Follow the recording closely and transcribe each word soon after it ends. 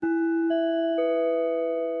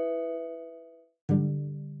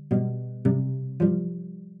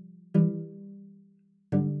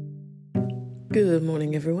Good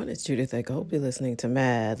morning, everyone. It's Judith. I hope you're listening to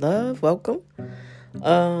Mad Love. Welcome.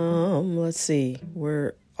 Let's see.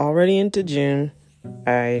 We're already into June.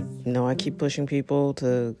 I know I keep pushing people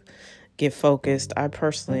to get focused. I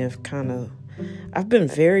personally I've been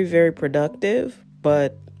very, very productive,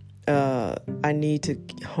 but I need to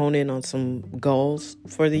hone in on some goals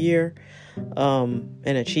for the year and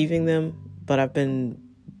achieving them. But I've been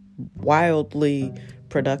wildly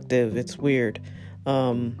productive. It's weird.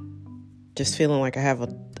 Just feeling like I have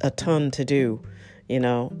a ton to do,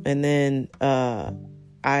 and then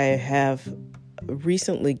I have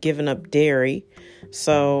recently given up dairy,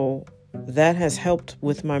 so that has helped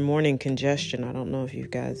with my morning congestion. I don't know if you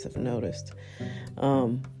guys have noticed.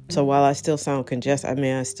 So while I still sound congested,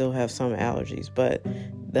 I still have some allergies, but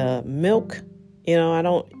the milk, I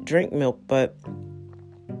don't drink milk, but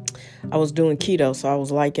I was doing keto, so I was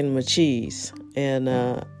liking my cheese, and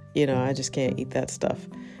I just can't eat that stuff.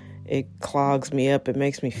 It clogs me up. It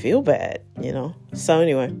makes me feel bad, So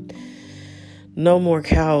anyway, no more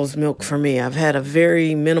cow's milk for me. I've had a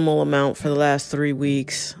very minimal amount for the last 3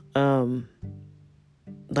 weeks,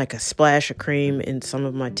 like a splash of cream in some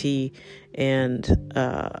of my tea. And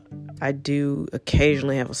I do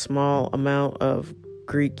occasionally have a small amount of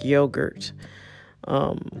Greek yogurt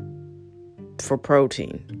for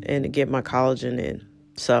protein and to get my collagen in.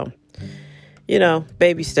 So,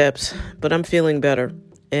 baby steps, but I'm feeling better.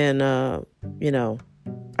 And, I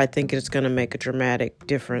think it's going to make a dramatic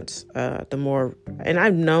difference. And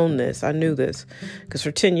I've known this, I knew this, because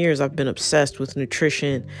for 10 years I've been obsessed with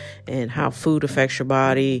nutrition and how food affects your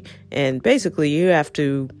body. And basically you have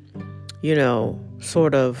to,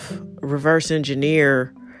 sort of reverse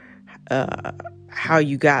engineer how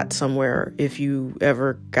you got somewhere if you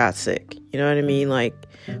ever got sick. You know what I mean? Like,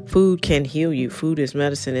 food can heal you. Food is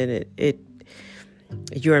medicine, and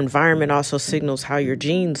your environment also signals how your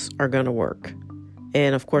genes are going to work.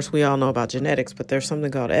 And of course, we all know about genetics, but there's something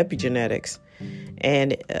called epigenetics.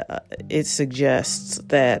 And it suggests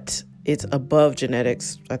that it's above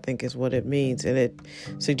genetics, I think is what it means. And it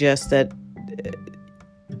suggests that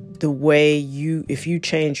if you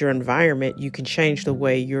change your environment, you can change the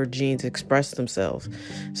way your genes express themselves.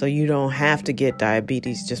 So you don't have to get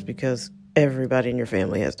diabetes just because everybody in your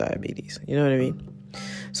family has diabetes. You know what I mean?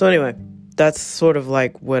 So anyway, that's sort of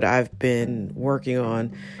like what I've been working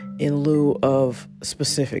on in lieu of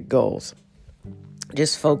specific goals.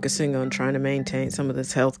 Just focusing on trying to maintain some of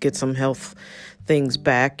this health, get some health things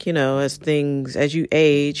back. As you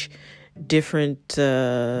age, different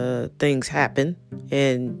things happen.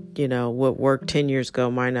 And, what worked 10 years ago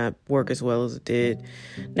might not work as well as it did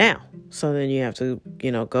now. So then you have to,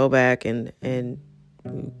 go back and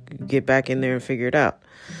get back in there and figure it out.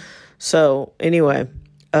 So anyway,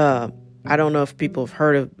 I don't know if people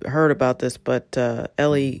have heard about this, but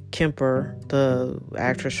Ellie Kemper, the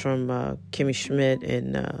actress from Kimmy Schmidt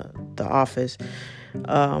in The Office,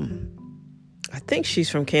 I think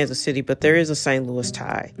she's from Kansas City, but there is a St. Louis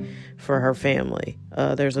tie for her family.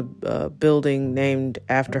 There's a building named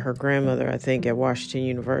after her grandmother, I think, at Washington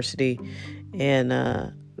University. And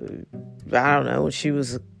I don't know, when she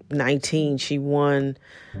was 19, she won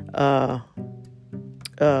an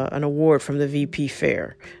award from the VP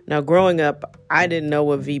Fair. Now, growing up, I didn't know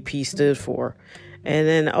what VP stood for. And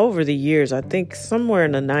then over the years, I think somewhere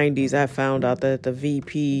in the 90s, I found out that the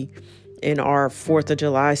VP in our 4th of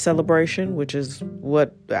July celebration, which is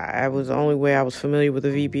the only way I was familiar with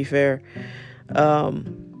the VP Fair,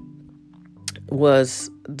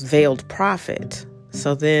 was Veiled Prophet.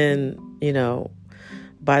 So then,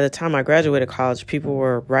 by the time I graduated college, people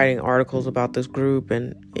were writing articles about this group,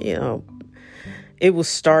 and, it was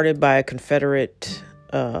started by a Confederate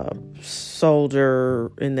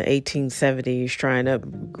soldier in the 1870s trying to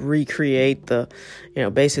recreate the,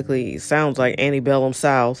 basically sounds like antebellum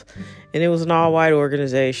South. And it was an all-white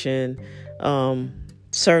organization,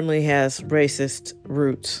 certainly has racist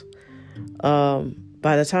roots.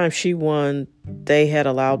 By the time she won, they had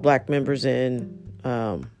allowed black members in.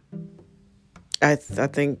 I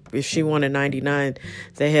think if she won in 99,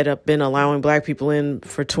 they had been allowing black people in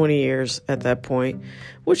for 20 years at that point,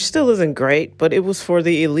 which still isn't great, but it was for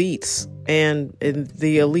the elites. And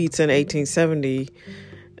the elites in 1870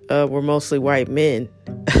 were mostly white men.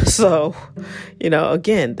 So,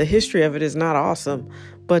 again, the history of it is not awesome.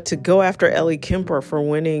 But to go after Ellie Kemper for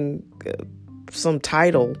winning some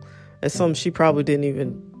title, as some she probably didn't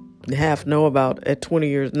even half know about at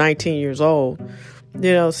 19 years old,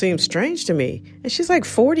 seems strange to me. And she's like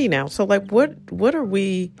 40 now. So like, what are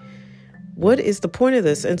we what is the point of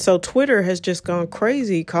this? And so Twitter has just gone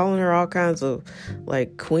crazy, calling her all kinds of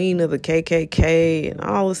like queen of the KKK and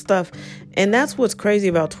all this stuff. And that's what's crazy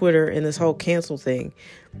about Twitter and this whole cancel thing.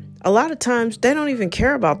 A lot of times they don't even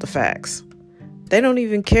care about the facts. They don't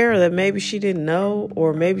even care that maybe she didn't know,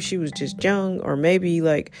 or maybe she was just young, or maybe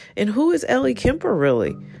like, and who is Ellie Kemper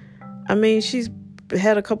really? I mean, she's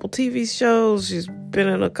had a couple TV shows, she's been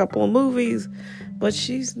in a couple of movies, but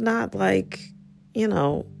she's not like, you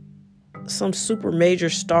know, some super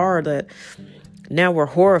major star that now we're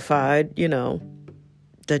horrified, you know,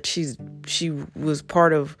 that she was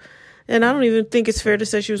part of. And I don't even think it's fair to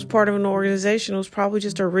say she was part of an organization. It was probably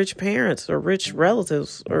just her rich parents or rich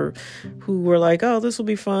relatives, or who were like, oh, this will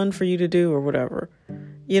be fun for you to do or whatever,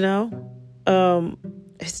 you know?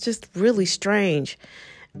 It's just really strange.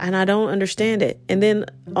 And I don't understand it. And then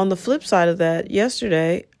on the flip side of that,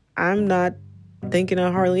 yesterday, I'm not thinking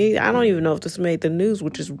of hardly, I don't even know if this made the news,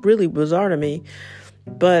 which is really bizarre to me.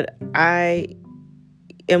 But I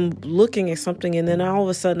am looking at something, and then all of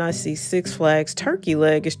a sudden I see Six Flags turkey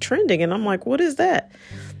leg is trending, and I'm like, what is that?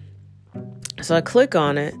 So I click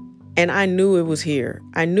on it, and I knew it was here.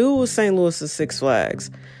 I knew it was St. Louis's Six Flags,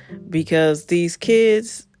 because these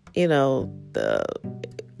kids, you know,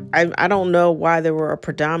 I don't know why there were a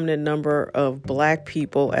predominant number of black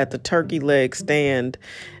people at the turkey leg stand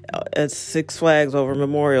at Six Flags over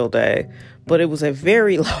Memorial Day, but it was a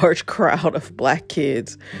very large crowd of black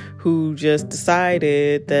kids who just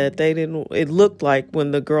decided that it looked like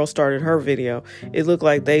when the girl started her video, it looked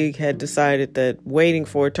like they had decided that waiting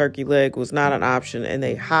for a turkey leg was not an option, and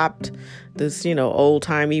they hopped this, you know,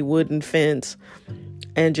 old-timey wooden fence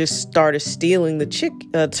and just started stealing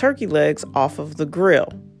the turkey legs off of the grill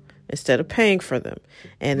instead of paying for them.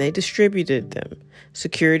 And they distributed them.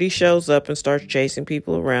 Security shows up and starts chasing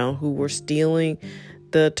people around who were stealing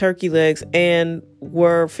the turkey legs and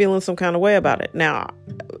were feeling some kind of way about it. Now,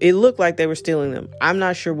 it looked like they were stealing them. I'm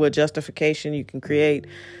not sure what justification you can create.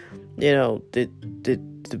 You know, did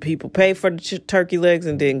the people pay for the turkey legs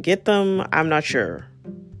and didn't get them? I'm not sure.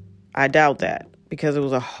 I doubt that, because it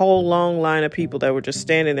was a whole long line of people that were just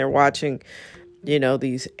standing there watching, you know,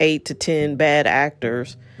 these 8 to 10 bad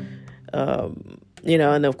actors. You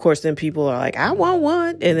know, and of course, then people are like, I want one.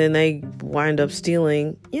 And then they wind up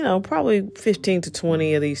stealing, you know, probably 15 to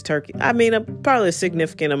 20 of these turkey. I mean, probably a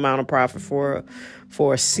significant amount of profit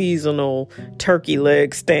for a seasonal turkey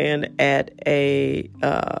leg stand at a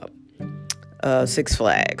Six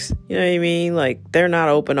Flags. You know what I mean? Like, they're not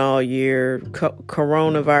open all year.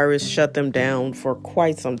 Coronavirus shut them down for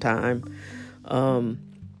quite some time. And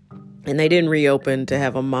they didn't reopen to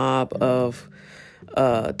have a mob of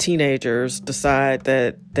teenagers decide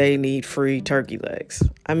that they need free turkey legs.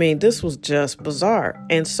 I mean, this was just bizarre.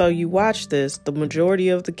 And so you watch this, the majority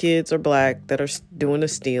of the kids are black that are doing the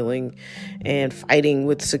stealing and fighting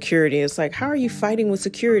with security. It's like, how are you fighting with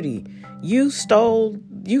security? You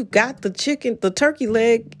got the turkey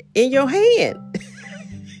leg in your hand.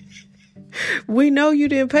 We know you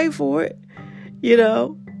didn't pay for it. You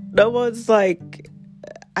know, no one's like,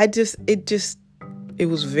 it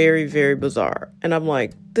was very, very bizarre. And I'm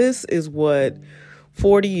like, this is what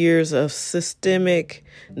 40 years of systemic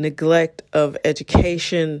neglect of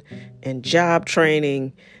education and job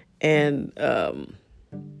training and,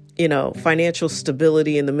 you know, financial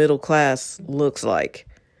stability in the middle class looks like.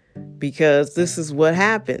 Because this is what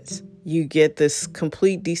happens. You get this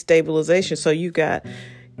complete destabilization. So you got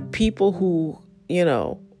people who, you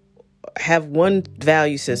know, have one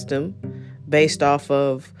value system based off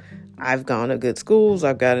of, I've gone to good schools,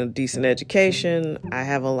 I've got a decent education, I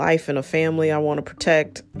have a life and a family I want to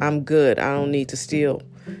protect, I'm good, I don't need to steal,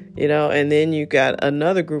 you know. And then you got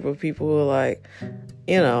another group of people who are like,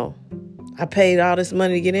 you know, I paid all this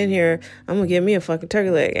money to get in here, I'm going to get me a fucking turkey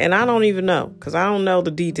leg. And I don't even know, because I don't know the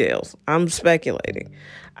details. I'm speculating.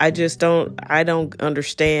 I don't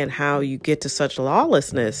understand how you get to such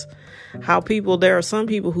lawlessness. There are some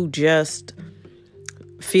people who just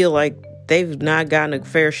feel like they've not gotten a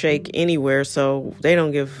fair shake anywhere, so they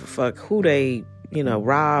don't give a fuck who they, you know,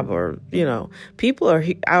 rob, or, you know, people are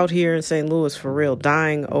out here in St. Louis for real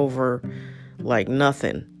dying over like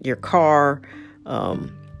nothing. Your car,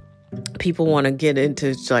 people want to get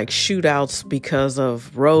into like shootouts because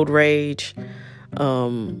of road rage.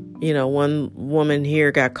 You know, one woman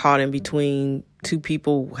here got caught in between two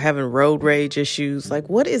people having road rage issues. Like,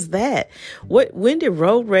 what is that? When did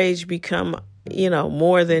road rage become, you know,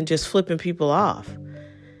 more than just flipping people off?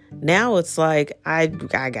 Now it's like, I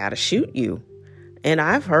gotta shoot you. And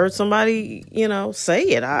I've heard somebody, you know, say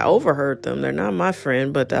it. I overheard them. They're not my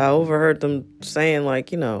friend, but I overheard them saying,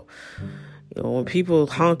 like, you know, when people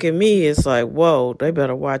honk at me, it's like, whoa, they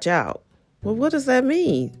better watch out. Well, what does that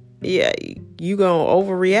mean? Yeah, you gonna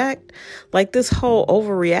overreact? Like this whole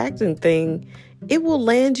overreacting thing, it will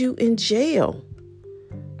land you in jail.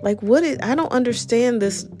 Like I don't understand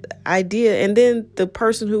this idea. And then the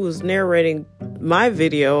person who was narrating my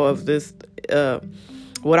video of this,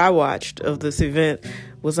 what I watched of this event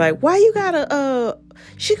was like, why you gotta,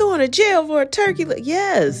 she going to jail for a turkey leg?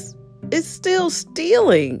 Yes, it's still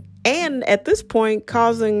stealing. And at this point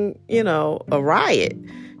causing, a riot.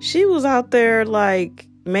 She was out there like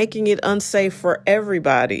making it unsafe for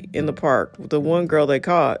everybody in the park. The one girl they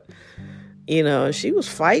caught, she was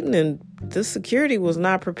fighting, and the security was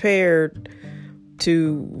not prepared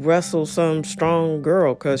to wrestle some strong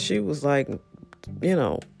girl because she was like,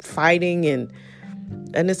 fighting and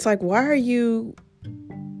it's like, why are you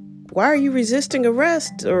resisting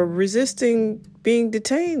arrest or resisting being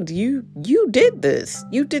detained? You did this.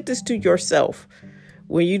 You did this to yourself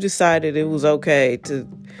when you decided it was okay to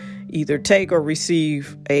either take or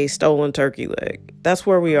receive a stolen turkey leg. That's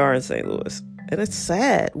where we are in St. Louis. And it's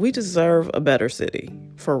sad. We deserve a better city,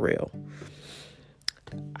 for real.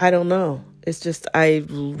 I don't know. It's just, I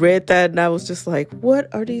read that and I was just like,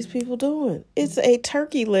 what are these people doing? It's a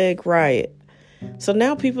turkey leg riot. So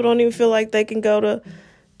now people don't even feel like they can go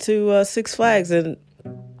to Six Flags. And,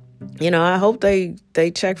 I hope they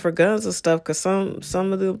check for guns and stuff, because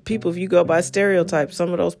some of the people, if you go by stereotypes,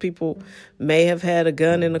 some of those people may have had a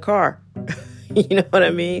gun in the car. You know what I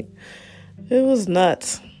mean? It was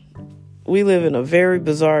nuts. We live in a very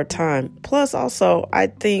bizarre time. Plus, also, I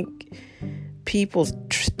think people's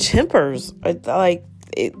tempers are like,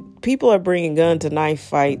 people are bringing gun to knife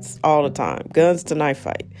fights all the time. Guns to knife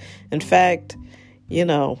fight. In fact,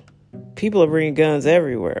 people are bringing guns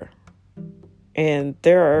everywhere. And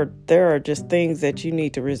there are just things that you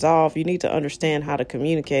need to resolve. You need to understand how to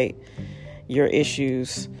communicate your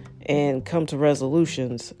issues and come to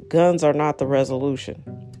resolutions. Guns are not the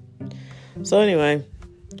resolution. So anyway,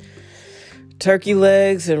 turkey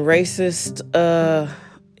legs and racist,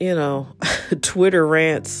 Twitter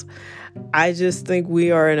rants. I just think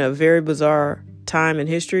we are in a very bizarre time in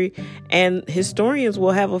history, and historians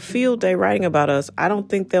will have a field day writing about us. I don't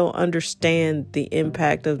think they'll understand the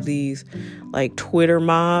impact of these like Twitter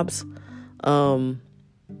mobs, and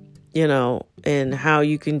how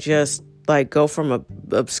you can just like go from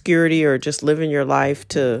obscurity or just living your life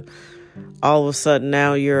to all of a sudden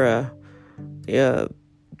now you're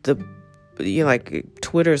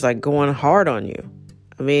Twitter's like going hard on you.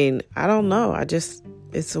 I mean, I don't know.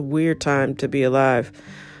 It's a weird time to be alive.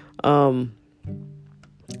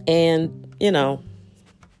 And,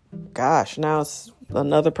 gosh, now it's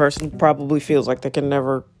another person probably feels like they can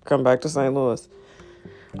never come back to St. Louis.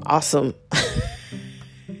 Awesome.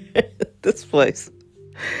 This place.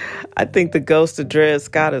 I think the ghost of Dred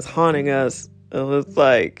Scott is haunting us. It's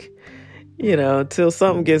like, until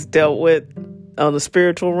something gets dealt with on the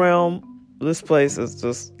spiritual realm, this place is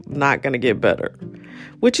just not going to get better.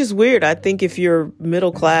 Which is weird. I think if you're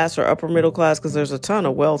middle class or upper middle class, because there's a ton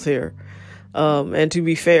of wealth here. And to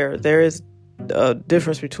be fair, there is a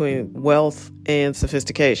difference between wealth and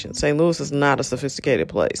sophistication. St. Louis is not a sophisticated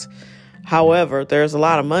place. However, there's a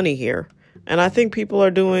lot of money here. And I think people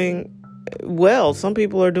are doing well. Some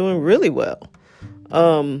people are doing really well.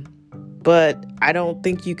 But I don't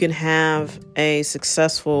think you can have a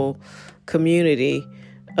successful community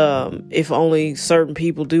if only certain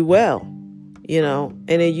people do well. And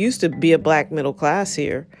it used to be a black middle class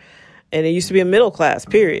here. And it used to be a middle class,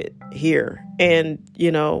 period, here. And,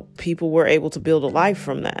 people were able to build a life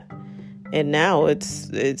from that. And now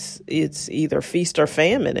it's either feast or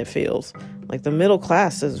famine, it feels. Like the middle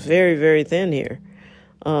class is very, very thin here.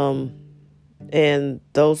 And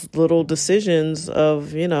those little decisions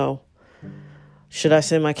of, should I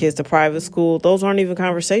send my kids to private school? Those aren't even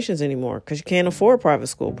conversations anymore because you can't afford private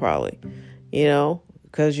school probably,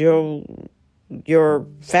 because your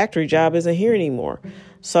factory job isn't here anymore.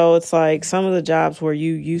 So it's like some of the jobs where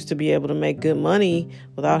you used to be able to make good money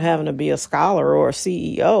without having to be a scholar or a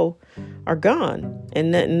CEO are gone.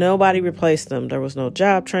 And nobody replaced them. There was no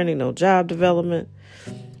job training, no job development.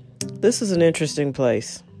 This is an interesting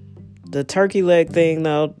place. The turkey leg thing,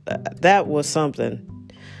 though, that was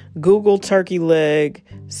something. Google turkey leg,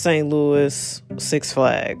 St. Louis, Six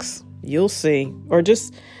Flags. You'll see. Or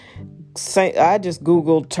just say, I just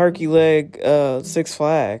Googled turkey leg, Six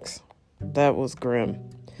Flags. That was grim.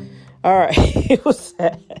 All right. It was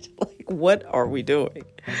sad. Like, what are we doing?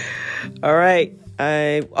 All right.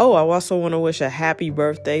 I also want to wish a happy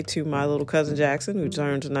birthday to my little cousin Jackson, who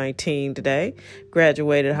turned 19 today.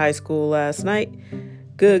 Graduated high school last night.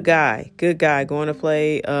 Good guy. Going to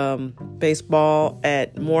play baseball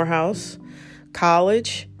at Morehouse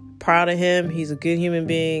College. proud of him. He's a good human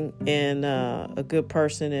being and a good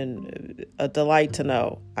person and a delight to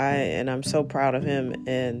know. I'm so proud of him.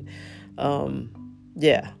 And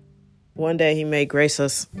yeah, one day he may grace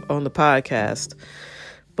us on the podcast.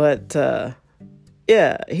 But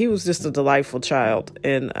yeah, he was just a delightful child.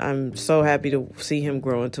 And I'm so happy to see him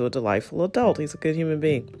grow into a delightful adult. He's a good human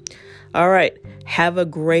being. All right. Have a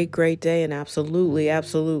great, great day and absolutely,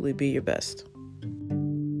 absolutely be your best.